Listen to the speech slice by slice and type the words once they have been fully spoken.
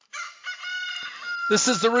This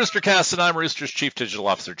is the Roostercast, and I'm Rooster's Chief Digital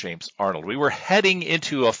Officer, James Arnold. We were heading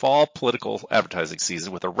into a fall political advertising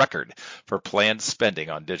season with a record for planned spending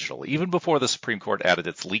on digital, even before the Supreme Court added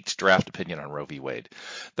its leaked draft opinion on Roe v. Wade.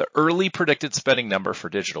 The early predicted spending number for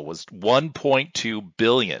digital was $1.2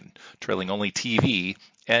 billion, trailing only TV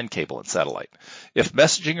and cable and satellite. If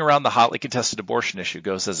messaging around the hotly contested abortion issue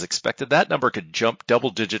goes as expected, that number could jump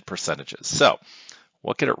double-digit percentages. So,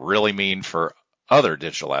 what could it really mean for other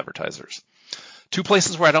digital advertisers? Two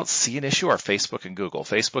places where I don't see an issue are Facebook and Google.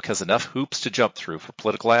 Facebook has enough hoops to jump through for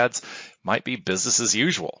political ads. Might be business as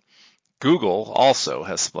usual. Google also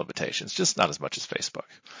has some limitations, just not as much as Facebook.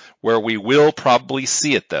 Where we will probably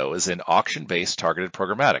see it, though, is in auction-based targeted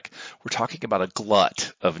programmatic. We're talking about a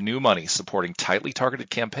glut of new money supporting tightly targeted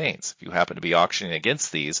campaigns. If you happen to be auctioning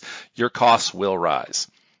against these, your costs will rise.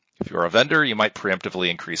 If you're a vendor, you might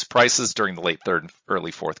preemptively increase prices during the late third and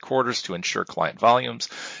early fourth quarters to ensure client volumes.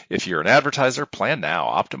 If you're an advertiser, plan now.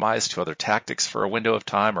 Optimize to other tactics for a window of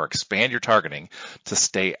time or expand your targeting to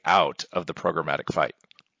stay out of the programmatic fight.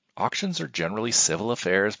 Auctions are generally civil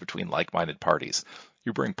affairs between like-minded parties.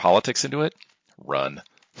 You bring politics into it, run.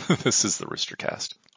 This is the Roostercast.